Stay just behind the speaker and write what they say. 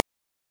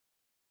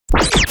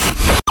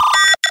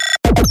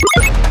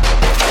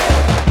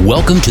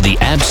Welcome to the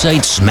AbSite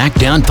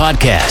Smackdown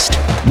podcast.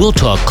 We'll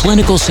talk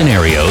clinical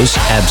scenarios,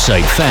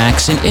 AbSite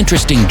facts, and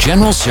interesting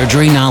general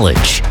surgery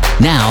knowledge.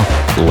 Now,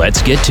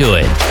 let's get to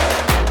it.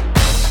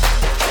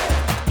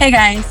 Hey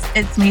guys,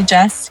 it's me,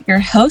 Jess, your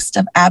host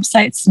of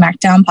AbSite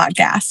Smackdown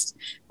podcast.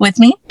 With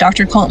me,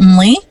 Dr. Colton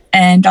Lee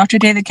and Dr.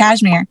 David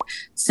Cashmere.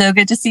 So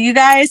good to see you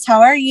guys.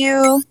 How are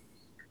you?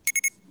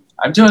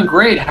 I'm doing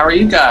great. How are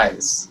you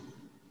guys?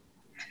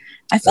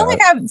 I feel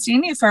like I haven't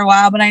seen you for a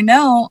while, but I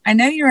know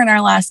you were in our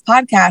last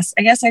podcast.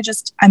 I guess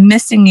I'm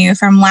missing you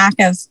from lack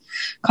of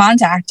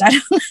contact. I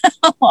don't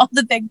know, all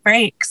the big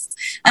breaks.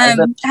 I've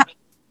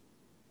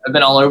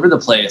been all over the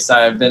place.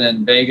 I've been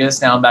in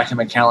Vegas. Now I'm back in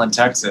McAllen,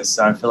 Texas.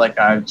 So I feel like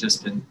I've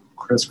just been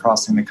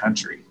crisscrossing the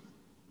country.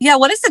 Yeah.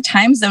 What is the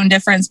time zone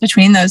difference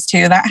between those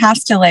two? That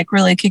has to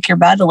really kick your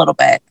butt a little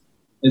bit.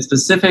 It's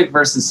Pacific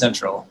versus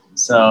Central.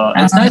 So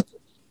it's nice.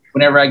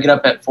 Whenever I get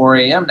up at 4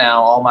 a.m.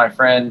 now, all my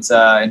friends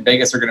in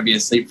Vegas are going to be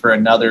asleep for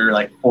another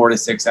 4 to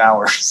 6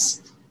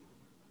 hours.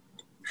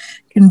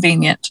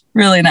 Convenient.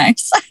 Really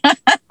nice.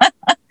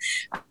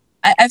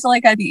 I feel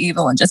like I'd be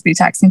evil and just be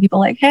texting people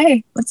like,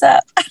 hey, what's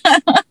up?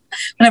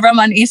 Whenever I'm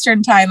on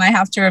Eastern time, I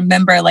have to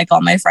remember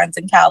all my friends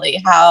in Cali,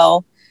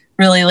 how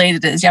really late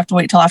it is. You have to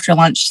wait till after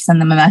lunch to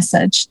send them a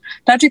message.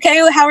 Dr.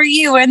 K, how are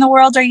you? Where in the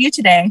world are you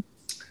today?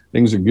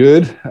 Things are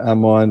good.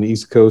 I'm on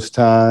East Coast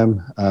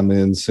time. I'm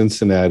in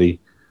Cincinnati.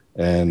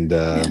 And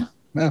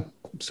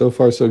so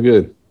far, so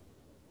good.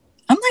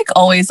 I'm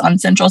always on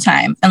Central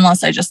time,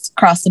 unless I just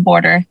cross the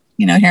border.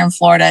 Here in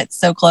Florida, it's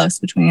so close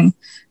between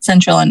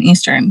Central and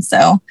Eastern.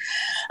 So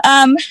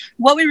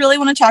what we really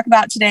want to talk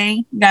about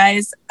today,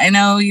 guys, I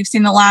know you've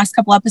seen the last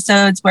couple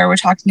episodes where we're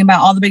talking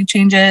about all the big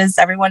changes,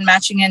 everyone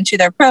matching into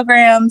their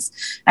programs,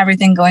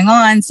 everything going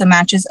on. So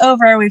match is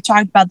over. We've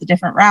talked about the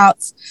different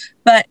routes,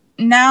 but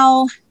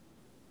now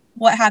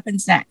what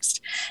happens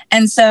next?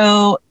 And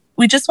so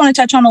we just want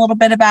to touch on a little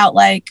bit about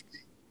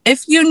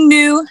if you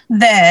knew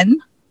then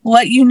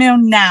what you know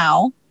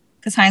now,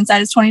 because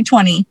hindsight is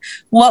 2020,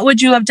 what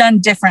would you have done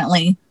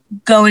differently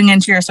going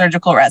into your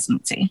surgical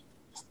residency?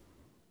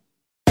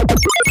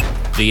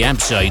 The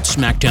AbSite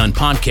Smackdown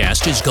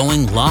podcast is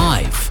going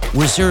live.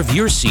 Reserve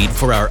your seat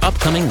for our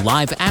upcoming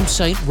live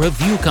AbSite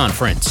review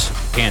conference.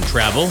 Can't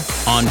travel?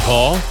 On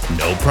call?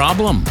 No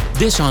problem.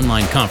 This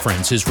online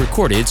conference is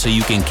recorded so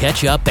you can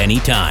catch up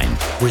anytime.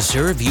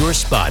 Reserve your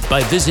spot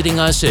by visiting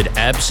us at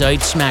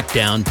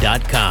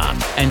absitesmackdown.com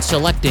and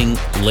selecting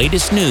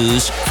latest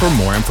news for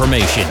more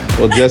information.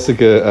 Well,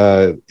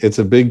 Jessica, it's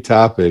a big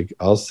topic.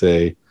 I'll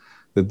say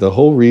that the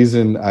whole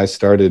reason I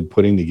started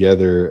putting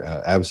together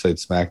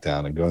AbSite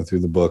Smackdown and going through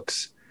the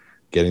books,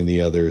 getting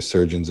the other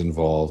surgeons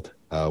involved,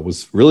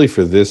 was really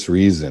for this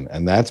reason.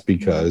 And that's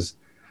because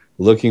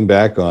looking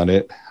back on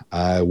it,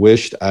 I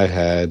wished I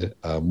had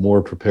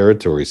more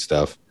preparatory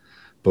stuff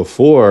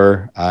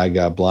before I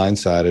got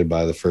blindsided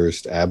by the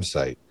first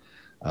AbSite.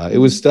 It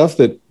was stuff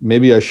that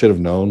maybe I should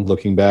have known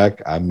looking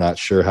back. I'm not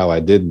sure how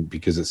I didn't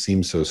because it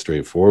seems so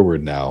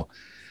straightforward now.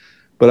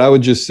 But I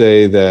would just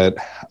say that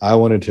I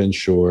wanted to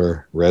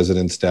ensure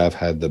resident staff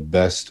had the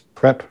best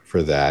prep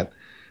for that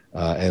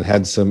and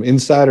had some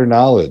insider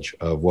knowledge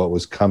of what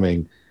was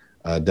coming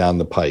down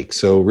the pike.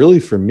 So really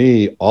for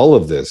me, all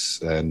of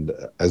this, and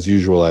as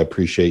usual, I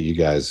appreciate you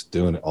guys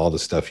doing all the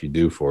stuff you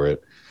do for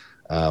it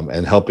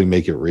and helping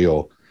make it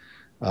real.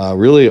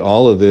 Really,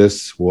 all of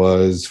this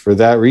was for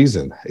that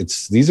reason.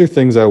 These are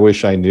things I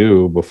wish I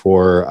knew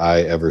before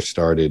I ever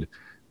started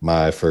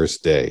my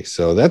first day.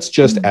 So that's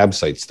just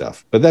AbSite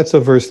stuff, but that's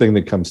the first thing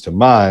that comes to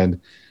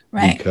mind,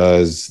 right?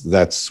 Because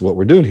that's what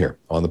we're doing here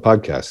on the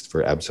podcast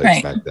for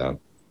AbSite Smackdown.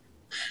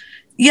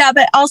 Yeah,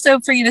 but also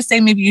for you to say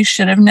maybe you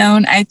should have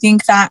known, I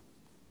think that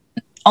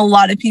a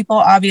lot of people,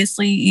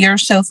 obviously you're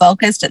so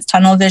focused, it's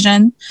tunnel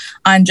vision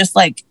on just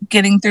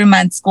getting through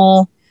med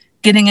school,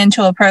 getting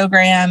into a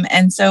program.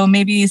 And so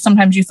maybe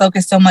sometimes you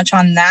focus so much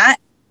on that,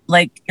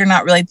 you're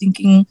not really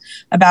thinking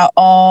about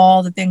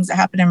all the things that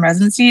happen in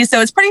residency. So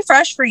it's pretty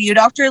fresh for you,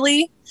 Dr.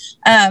 Lee,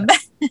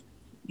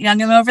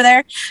 young and over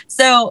there.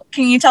 So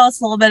can you tell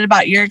us a little bit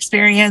about your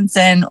experience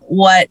and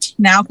what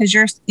now, because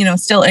you're,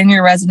 still in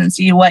your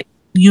residency, what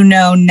you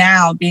know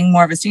now being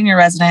more of a senior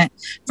resident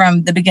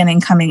from the beginning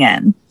coming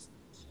in?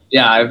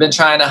 Yeah, I've been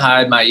trying to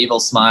hide my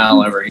evil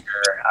smile over here.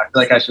 I feel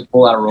like I should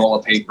pull out a roll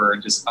of paper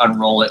and just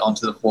unroll it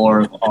onto the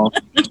floor.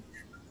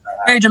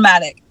 Very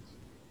dramatic.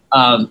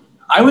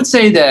 I would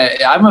say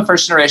that I'm a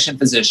first-generation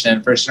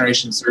physician,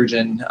 first-generation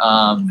surgeon,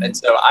 and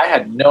so I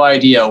had no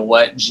idea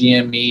what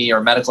GME or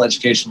medical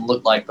education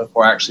looked like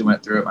before I actually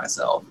went through it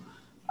myself.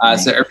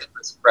 So everything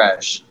was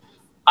fresh.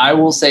 I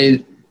will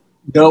say,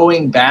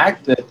 going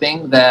back, the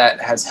thing that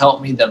has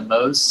helped me the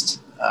most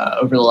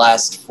over the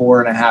last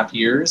 4.5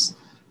 years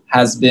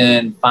has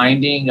been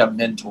finding a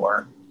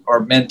mentor or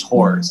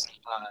mentors.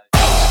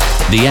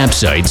 The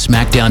AbSite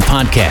Smackdown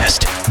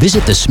podcast.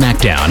 Visit the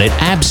Smackdown at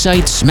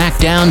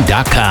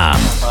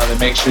absitesmackdown.com. To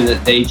make sure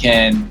that they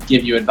can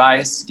give you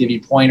advice, give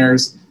you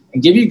pointers,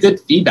 and give you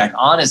good feedback,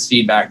 honest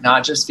feedback,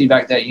 not just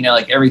feedback that,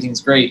 everything's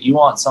great. You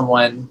want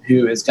someone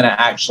who is going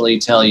to actually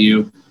tell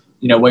you,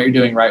 what you're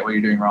doing right, what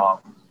you're doing wrong.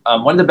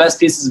 One of the best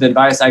pieces of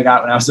advice I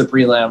got when I was a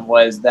prelim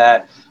was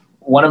that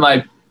one of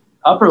my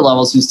upper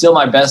levels, who's still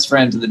my best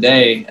friend to the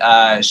day,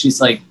 she's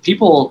like,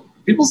 people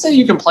say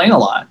you complain a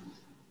lot.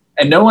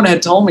 And no one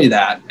had told me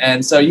that.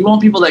 And so you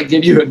want people that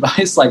give you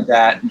advice like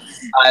that.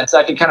 So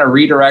I can kind of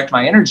redirect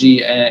my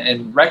energy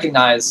and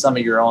recognize some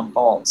of your own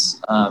faults.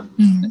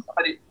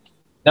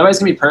 Nobody's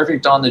going to be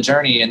perfect on the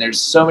journey. And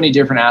there's so many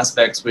different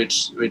aspects,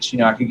 which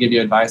I could give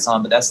you advice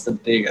on, but that's the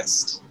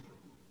biggest.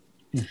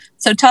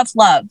 So tough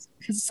love,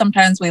 because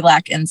sometimes we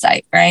lack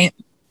insight, right?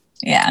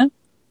 Yeah.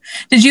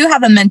 Did you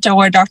have a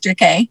mentor, Dr.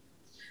 K?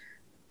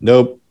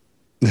 Nope.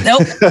 You're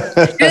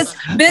just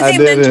busy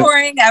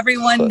mentoring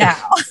everyone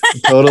now.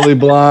 Totally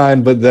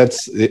blind, but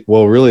that's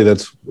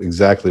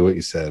exactly what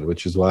you said,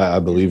 which is why I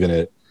believe in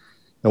it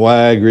and why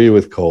I agree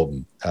with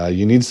Colton.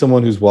 You need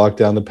someone who's walked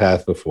down the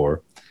path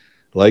before.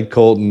 Like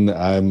Colton,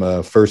 I'm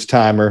a first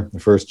timer, the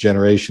first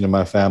generation in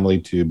my family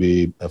to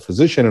be a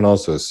physician and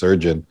also a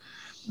surgeon.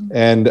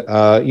 And,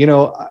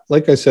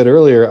 like I said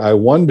earlier, I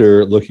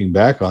wonder, looking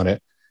back on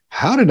it,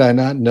 how did I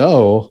not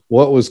know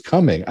what was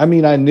coming? I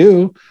mean, I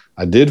knew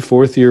I did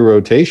fourth year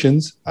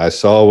rotations. I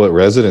saw what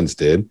residents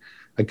did.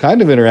 I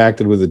kind of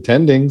interacted with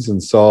attendings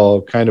and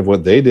saw kind of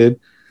what they did.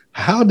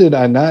 How did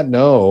I not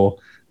know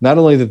not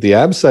only that the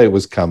AB site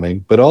was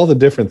coming, but all the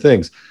different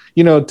things?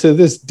 To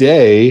this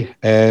day,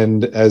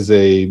 and as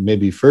a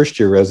maybe first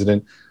year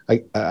resident,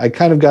 I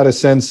kind of got a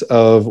sense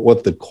of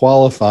what the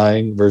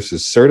qualifying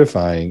versus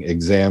certifying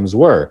exams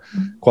were.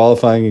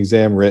 Qualifying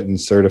exam written,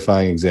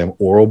 certifying exam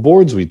oral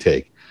boards we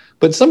take.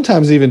 But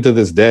sometimes even to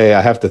this day,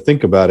 I have to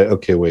think about it.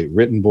 Okay, wait,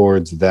 written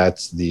boards,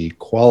 that's the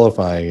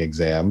qualifying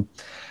exam.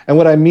 And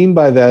what I mean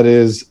by that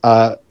is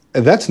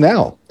that's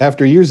now.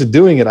 After years of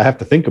doing it, I have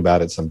to think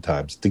about it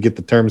sometimes to get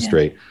the term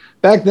straight.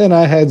 Back then,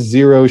 I had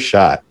zero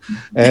shot.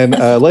 And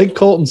like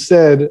Colton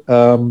said,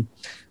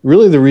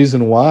 really the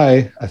reason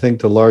why I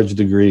think to a large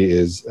degree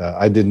is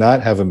I did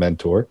not have a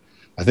mentor.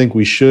 I think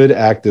we should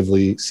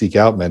actively seek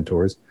out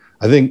mentors.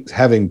 I think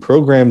having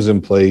programs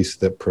in place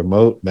that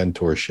promote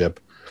mentorship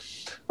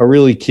are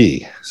really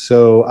key.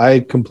 So I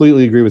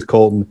completely agree with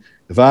Colton.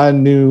 If I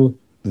knew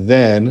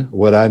then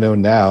what I know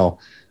now,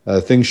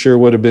 things sure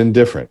would have been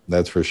different.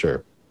 That's for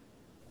sure.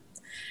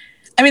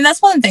 I mean,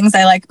 that's one of the things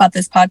I like about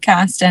this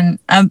podcast and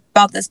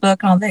about this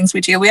book and all the things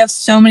we do. We have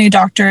so many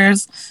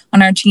doctors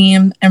on our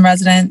team and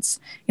residents.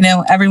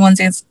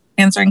 Everyone's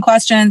answering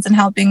questions and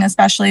helping,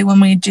 especially when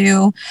we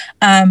do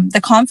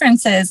the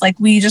conferences. Like,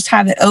 we just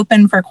have it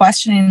open for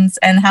questions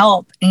and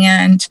help.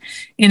 And,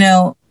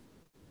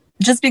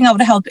 just being able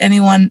to help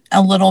anyone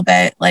a little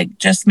bit, like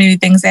just maybe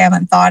things they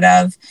haven't thought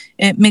of,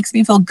 it makes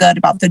me feel good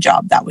about the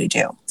job that we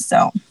do.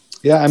 So,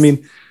 yeah, I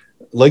mean,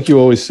 like you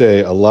always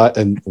say a lot,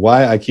 and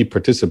why I keep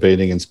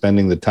participating and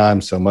spending the time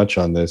so much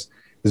on this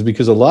is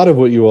because a lot of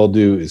what you all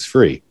do is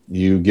free.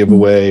 You give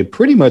away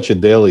pretty much a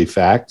daily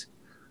fact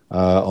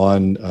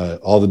on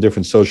all the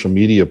different social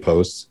media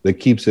posts that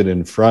keeps it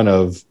in front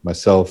of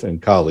myself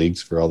and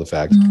colleagues for all the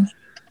facts.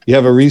 You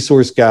have a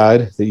resource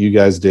guide that you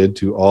guys did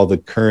to all the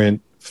current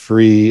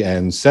free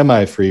and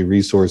semi-free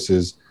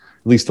resources,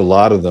 at least a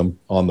lot of them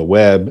on the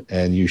web,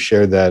 and you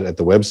share that at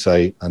the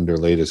website under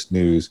latest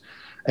news.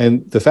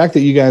 And the fact that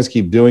you guys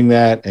keep doing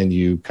that and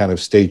you kind of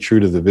stay true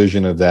to the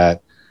vision of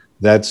that,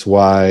 that's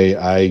why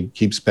I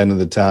keep spending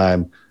the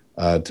time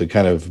to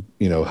kind of,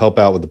 help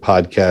out with the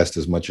podcast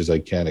as much as I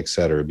can, et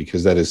cetera,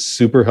 because that is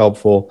super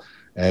helpful.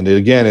 And I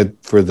don't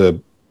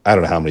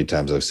know how many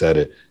times I've said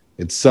it,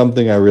 it's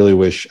something I really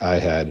wish I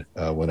had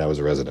when I was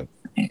a resident.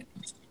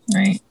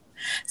 Right.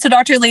 So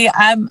Dr. Lee,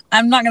 I'm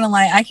not going to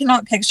lie. I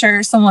cannot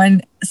picture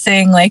someone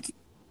saying like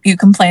you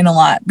complain a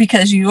lot,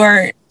 because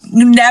you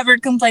never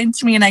complain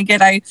to me. And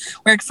I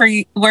work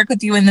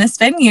with you in this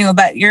venue,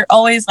 but you're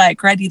always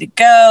like ready to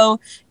go.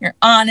 You're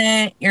on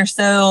it. You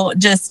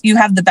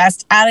have the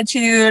best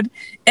attitude.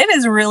 It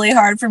is really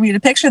hard for me to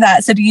picture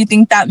that. So do you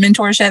think that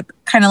mentorship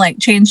kind of like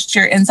changed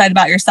your insight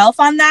about yourself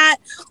on that?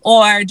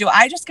 Or do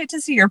I just get to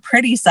see your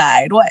pretty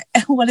side?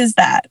 What is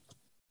that?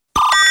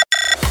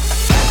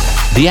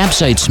 The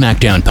ABSITE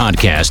Smackdown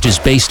podcast is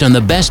based on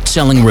the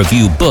best-selling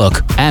review book,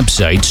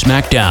 ABSITE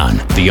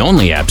Smackdown, the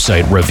only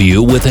ABSITE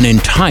review with an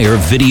entire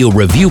video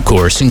review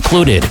course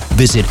included.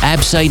 Visit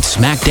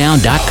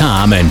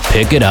ABSITESmackdown.com and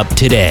pick it up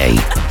today.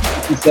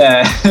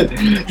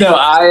 No,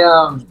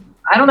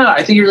 I don't know.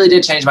 I think it really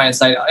did change my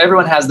insight.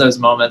 Everyone has those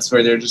moments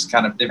where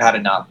they've had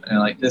enough and they're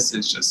like, this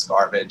is just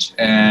garbage.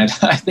 And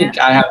I think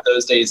I have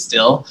those days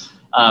still.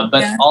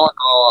 But all in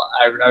all,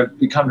 I've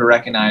become to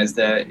recognize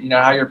that,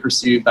 how you're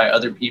perceived by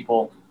other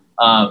people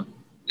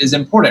is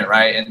important,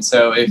 right? And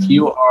so if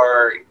you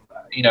are,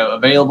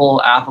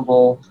 available,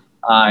 affable,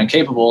 and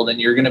capable, then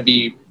you're going to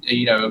be,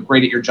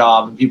 great at your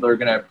job, and people are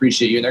going to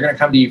appreciate you, and they're going to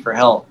come to you for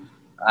help.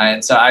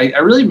 And so I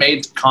really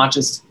made a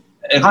conscious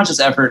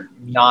effort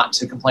not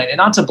to complain and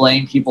not to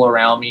blame people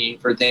around me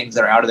for things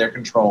that are out of their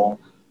control,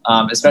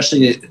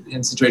 especially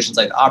in situations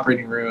like the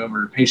operating room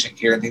or patient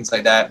care and things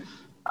like that.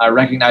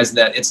 Recognizing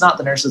that it's not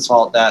the nurse's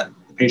fault that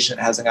the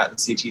patient hasn't gotten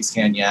the CT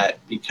scan yet,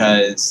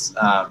 because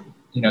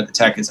the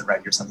tech isn't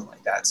ready or something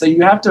like that. So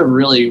you have to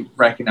really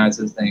recognize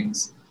those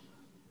things.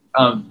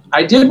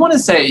 I did want to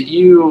say,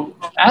 you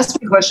asked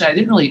me a question. I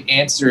didn't really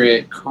answer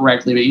it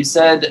correctly, but you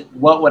said,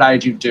 what would I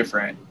do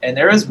different? And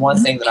there is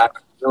one thing that I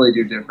really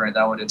do different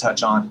that I want to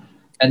touch on.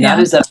 And that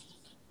is that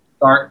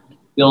start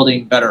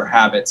building better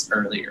habits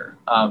earlier.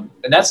 And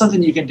that's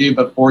something you can do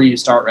before you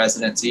start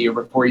residency or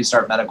before you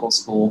start medical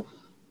school.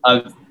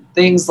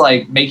 Things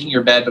like making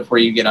your bed before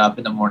you get up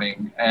in the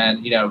morning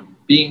and,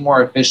 being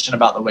more efficient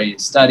about the way you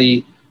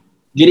study,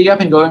 getting up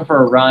and going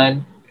for a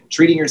run,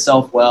 treating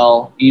yourself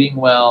well, eating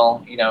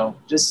well,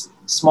 just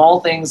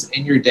small things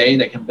in your day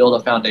that can build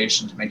a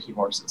foundation to make you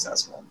more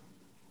successful.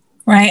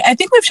 Right. I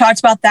think we've talked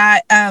about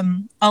that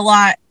a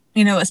lot,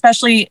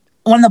 especially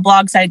one of the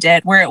blogs I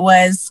did where it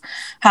was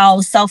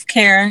how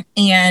self-care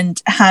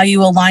and how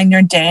you align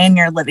your day and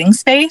your living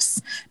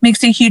space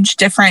makes a huge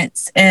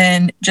difference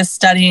in just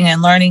studying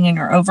and learning and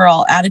your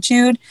overall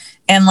attitude,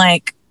 and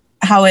like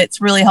how it's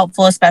really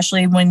helpful,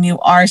 especially when you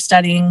are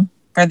studying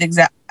for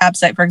the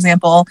ABSITE, for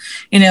example,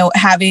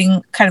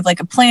 having kind of like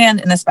a plan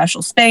in a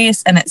special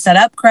space and it's set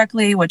up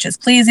correctly, which is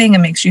pleasing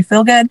and makes you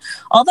feel good.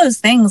 All those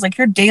things, like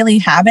your daily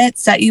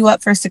habits, set you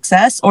up for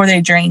success or they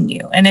drain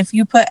you. And if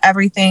you put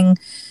everything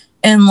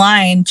in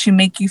line to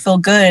make you feel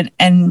good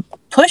and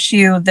push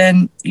you,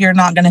 then you're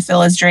not going to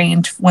feel as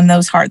drained when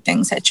those hard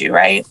things hit you,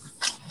 right?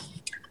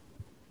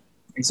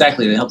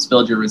 Exactly. It helps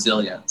build your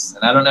resilience.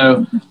 And I don't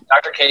know,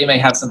 Dr. K may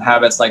have some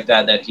habits like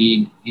that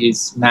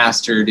he's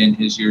mastered in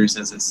his years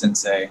as a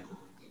sensei.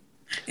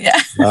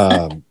 Yeah.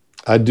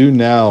 I do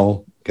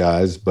now,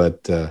 guys,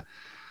 but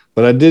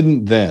I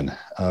didn't then.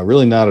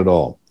 Really not at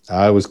all.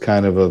 I was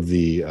kind of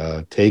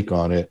the take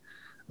on it.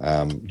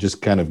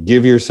 Just kind of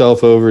give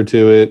yourself over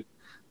to it,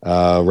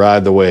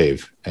 ride the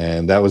wave.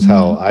 And that was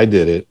how I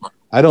did it.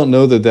 I don't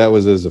know that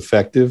was as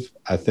effective.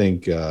 I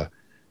think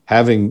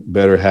having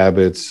better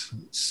habits,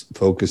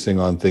 focusing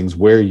on things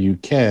where you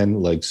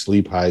can, like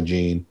sleep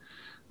hygiene,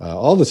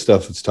 all the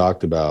stuff that's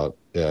talked about,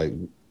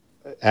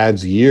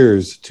 adds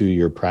years to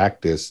your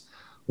practice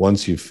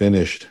once you've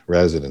finished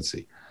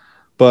residency.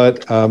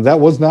 But that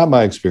was not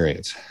my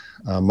experience.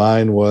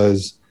 Mine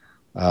was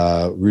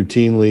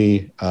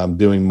routinely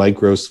doing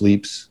micro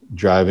sleeps,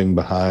 driving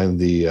behind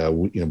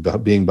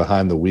being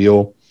behind the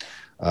wheel,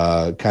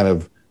 kind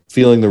of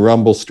feeling the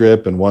rumble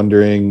strip and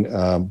wondering,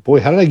 boy,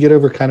 how did I get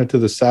over kind of to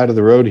the side of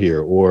the road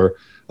here? Or,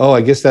 oh,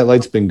 I guess that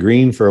light's been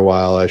green for a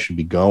while. I should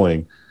be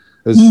going.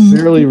 It was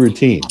fairly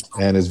routine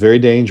and is very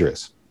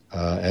dangerous.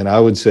 And I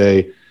would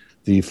say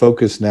the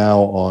focus now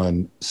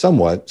on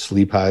somewhat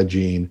sleep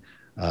hygiene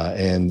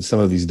and some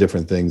of these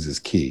different things is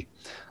key.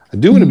 I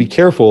do want to be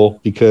careful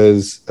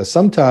because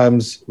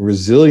sometimes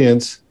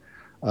resilience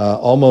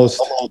almost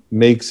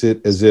makes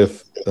it as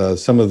if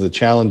some of the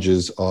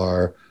challenges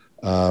are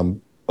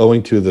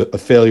owing to a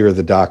failure of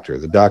the doctor.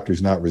 The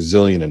doctor's not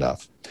resilient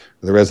enough.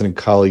 The resident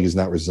colleague is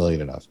not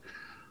resilient enough.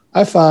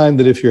 I find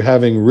that if you're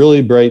having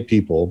really bright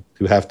people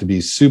who have to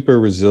be super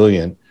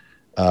resilient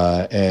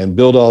and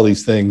build all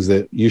these things,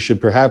 that you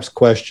should perhaps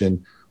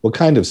question what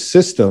kind of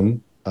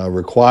system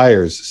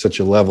requires such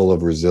a level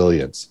of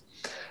resilience.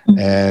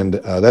 And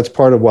that's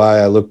part of why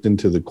I looked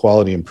into the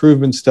quality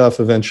improvement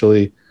stuff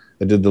eventually.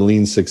 I did the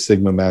Lean Six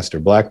Sigma Master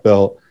Black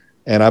Belt.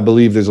 And I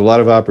believe there's a lot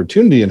of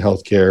opportunity in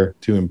healthcare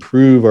to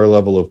improve our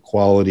level of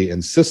quality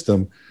and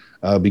system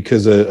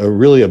because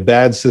a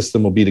bad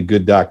system will beat a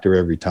good doctor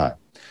every time.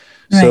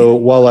 Right. So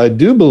while I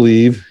do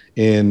believe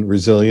in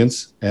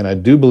resilience, and I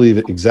do believe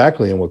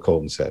exactly in what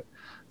Colton said,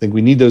 I think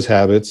we need those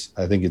habits.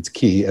 I think it's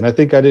key. And I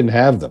think I didn't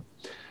have them.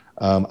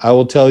 I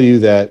will tell you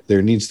that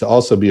there needs to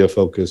also be a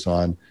focus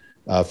on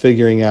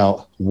figuring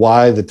out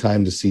why the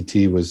time to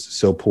CT was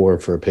so poor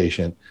for a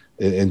patient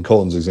in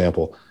Colton's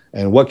example.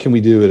 And what can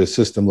we do at a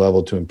system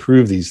level to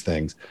improve these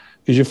things?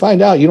 Because you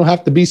find out you don't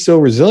have to be so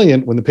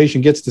resilient when the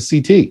patient gets to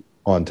CT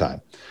on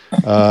time.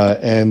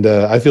 And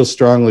I feel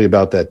strongly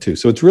about that too.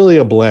 So it's really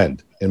a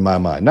blend in my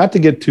mind, not to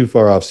get too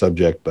far off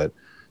subject, but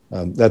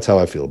that's how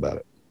I feel about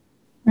it.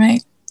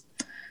 Right.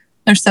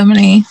 There's so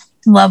many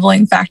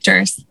leveling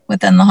factors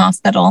within the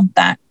hospital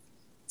that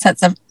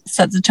sets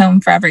a tone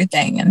for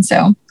everything. And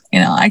so,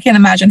 I can't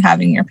imagine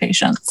having your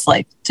patients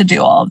like to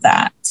do all of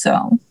that.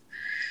 So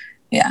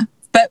yeah.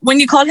 But when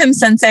you called him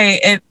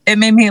sensei, it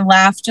made me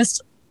laugh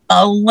just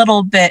a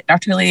little bit,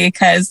 Dr. Lee,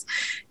 because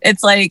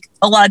it's like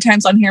a lot of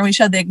times on here, we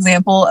showed the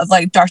example of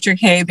like Dr.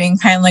 K being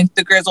kind of like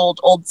the grizzled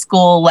old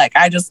school, like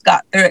I just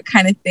got through it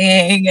kind of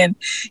thing. And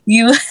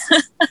you,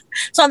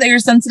 it's not that you're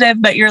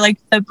sensitive, but you're like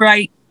the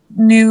bright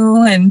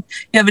new and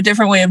you have a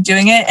different way of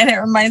doing it. And it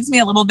reminds me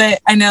a little bit,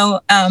 I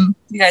know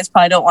you guys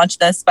probably don't watch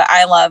this, but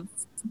I love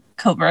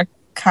Cobra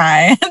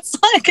Kai. It's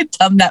like a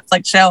dumb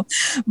Netflix show,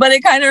 but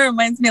it kind of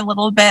reminds me a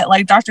little bit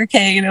like Dr.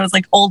 K, it was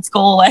like old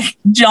school, like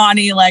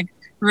Johnny, like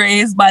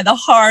raised by the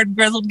hard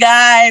grizzled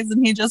guys,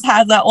 and he just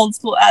has that old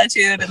school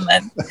attitude. And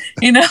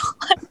then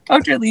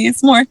Dr. Lee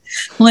is more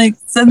like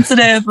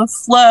sensitive,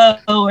 slow,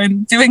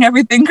 and doing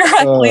everything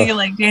correctly,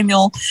 like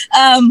Daniel.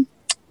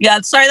 Yeah,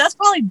 sorry, that's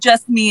probably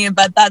just me,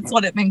 but that's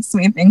what it makes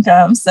me think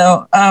of.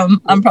 So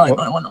I'm probably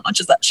the only one that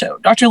watches that show.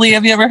 Dr. Lee,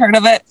 have you ever heard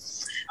of it?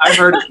 I've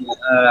heard of it.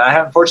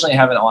 Unfortunately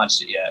haven't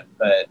watched it yet,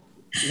 but.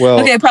 Well,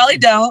 okay, probably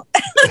don't.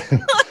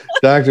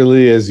 Dr.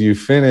 Lee, as you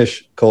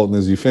finish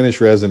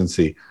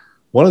residency,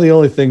 one of the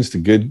only things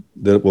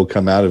that will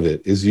come out of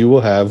it is you will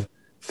have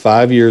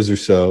 5 years or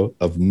so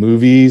of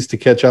movies to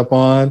catch up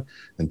on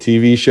and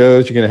TV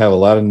shows. You're going to have a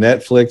lot of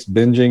Netflix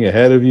binging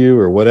ahead of you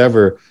or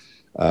whatever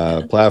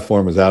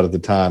platform is out at the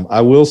time.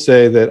 I will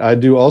say that I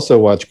do also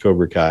watch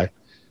Cobra Kai,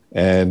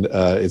 and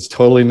it's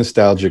totally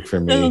nostalgic for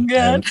me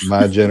and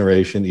my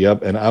generation.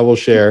 Yep. And I will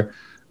share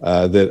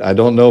that I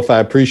don't know if I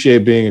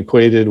appreciate being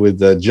equated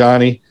with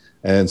Johnny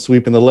and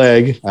sweeping the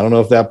leg. I don't know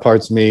if that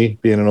part's me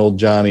being an old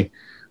Johnny,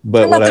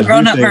 but what I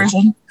grown-up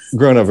version.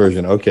 Grown-up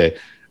version. Okay.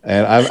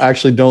 And I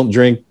actually don't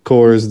drink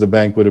Coors, the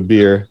banquet of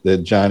beer that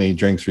Johnny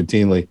drinks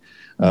routinely.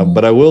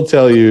 But I will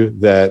tell you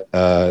that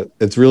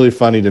it's really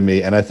funny to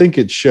me. And I think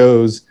it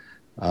shows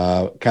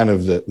kind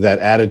of that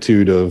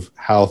attitude of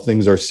how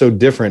things are so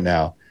different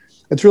now.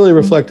 It's really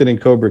reflected in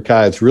Cobra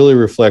Kai. It's really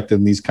reflected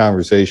in these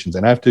conversations.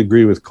 And I have to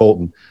agree with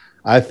Colton.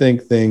 I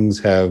think things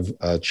have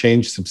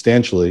changed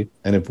substantially.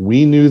 And if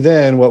we knew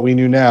then what we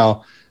knew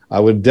now,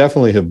 I would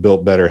definitely have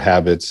built better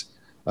habits,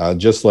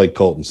 just like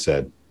Colton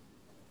said.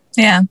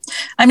 Yeah.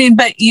 I mean,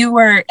 but you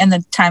were in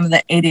the time of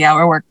the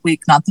 80-hour work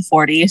week, not the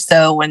 40.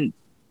 So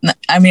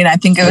I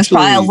think it was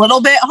probably a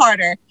little bit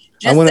harder.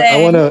 I want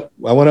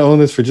to own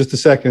this for just a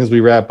second as we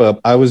wrap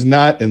up. I was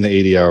not in the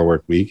 80-hour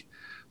work week.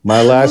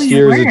 My last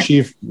year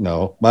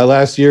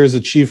as a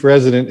chief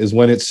resident is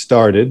when it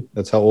started.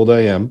 That's how old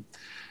I am.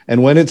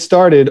 And when it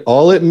started,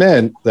 all it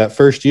meant that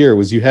first year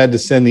was you had to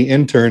send the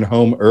intern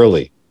home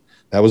early.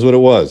 That was what it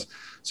was.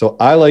 So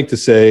I like to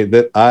say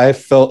that I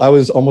felt I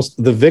was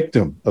almost the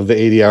victim of the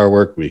 80-hour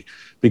work week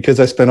because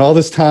I spent all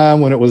this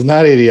time when it was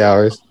not 80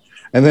 hours.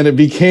 And then it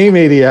became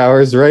 80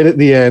 hours right at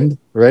the end,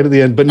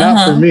 but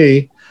not for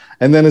me.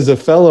 And then as a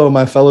fellow,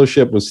 my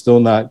fellowship was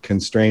still not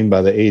constrained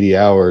by the 80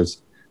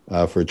 hours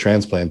for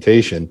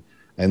transplantation.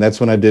 And that's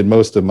when I did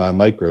most of my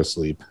micro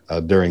sleep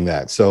during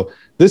that. So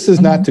this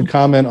is not to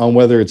comment on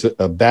whether it's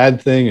a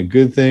bad thing, a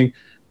good thing,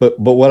 but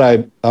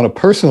on a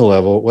personal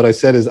level, what I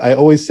said is I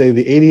always say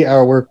the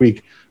 80-hour work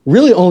week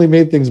really only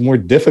made things more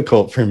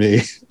difficult for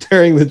me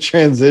during the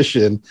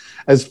transition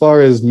as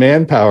far as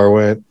manpower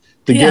went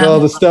to get all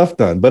the stuff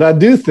done. But I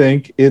do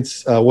think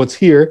it's what's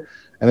here.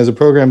 And as a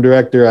program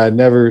director, I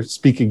never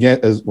speak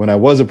against, when I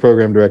was a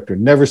program director,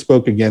 never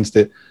spoke against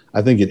it.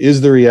 I think it is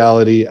the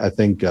reality. I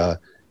think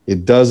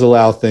it does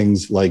allow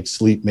things like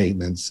sleep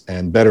maintenance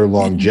and better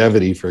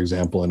longevity, for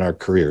example, in our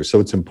careers. So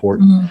it's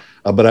important.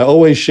 But I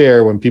always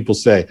share when people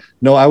say,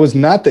 no, I was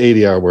not the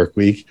 80-hour work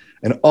week.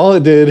 And all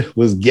it did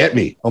was get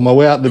me on my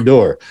way out the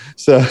door.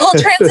 So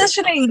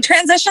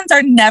transitions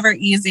are never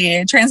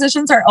easy.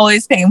 Transitions are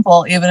always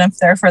painful, even if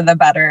they're for the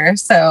better.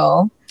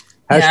 So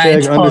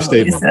hashtag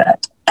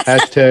understatement.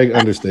 Hashtag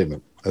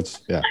understatement.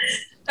 That's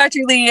Dr.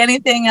 Lee,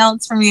 anything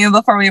else from you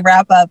before we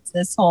wrap up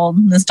this whole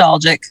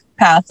nostalgic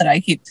path that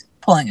I keep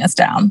pulling us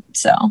down?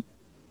 So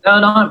no,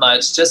 not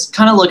much. Just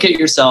kind of look at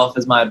yourself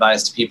as my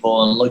advice to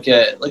people, and look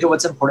at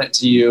what's important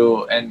to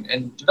you,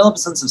 and develop a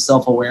sense of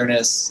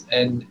self-awareness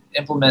and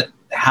implement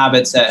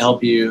habits that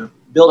help you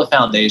build a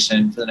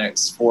foundation for the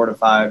next 4 to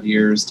 5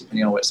 years,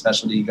 depending on what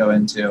specialty you go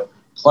into,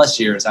 plus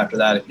years after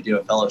that if you do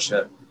a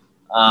fellowship.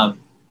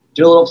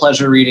 Do a little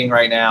pleasure reading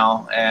right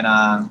now,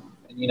 and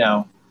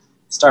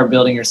start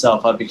building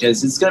yourself up,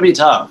 because it's going to be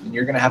tough and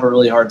you're going to have a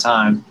really hard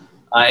time.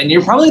 And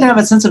you're probably going to have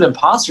a sense of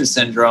imposter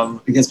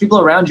syndrome because people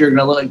around you are going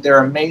to look like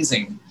they're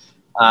amazing.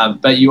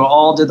 But you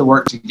all did the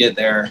work to get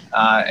there,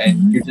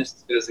 and you're just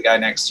as good as the guy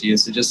next to you.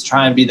 So just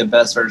try and be the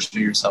best version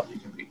of yourself you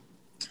can be.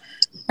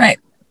 Right.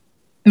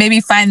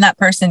 Maybe find that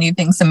person you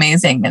think's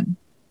amazing and,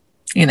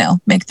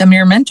 make them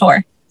your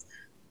mentor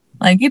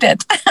like you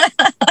did.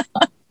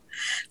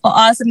 Well,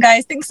 awesome,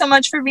 guys. Thanks so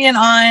much for being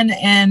on.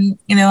 And,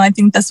 I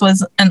think this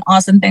was an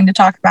awesome thing to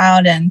talk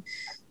about. And,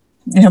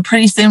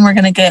 pretty soon we're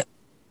going to get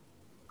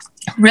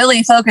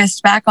really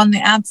focused back on the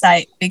app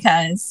site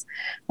because,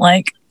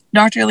 like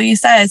Dr. Lee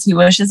says, he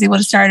wishes he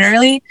would have started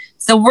early.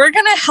 So we're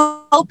going to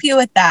help you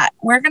with that.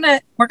 We're going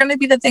to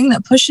be the thing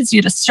that pushes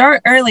you to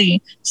start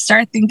early,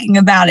 start thinking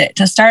about it,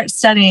 to start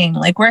studying.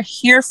 Like, we're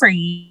here for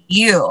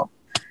you.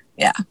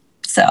 Yeah.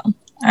 So, all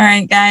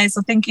right, guys.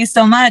 Well, thank you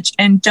so much.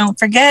 And don't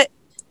forget,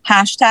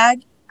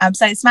 hashtag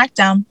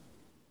AppSiteSmackdown.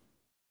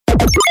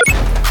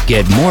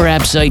 Get more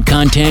AppSite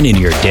content in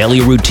your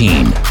daily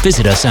routine.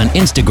 Visit us on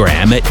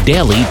Instagram at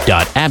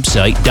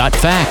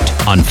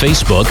daily.appsite.fact, on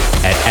Facebook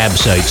at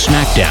AppSite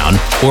Smackdown,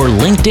 or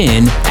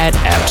LinkedIn at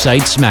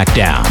AppSite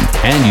Smackdown.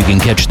 And you can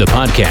catch the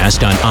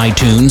podcast on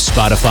iTunes,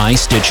 Spotify,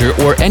 Stitcher,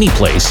 or any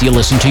place you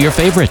listen to your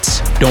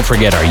favorites. Don't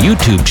forget our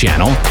YouTube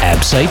channel,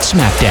 AppSite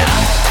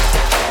Smackdown.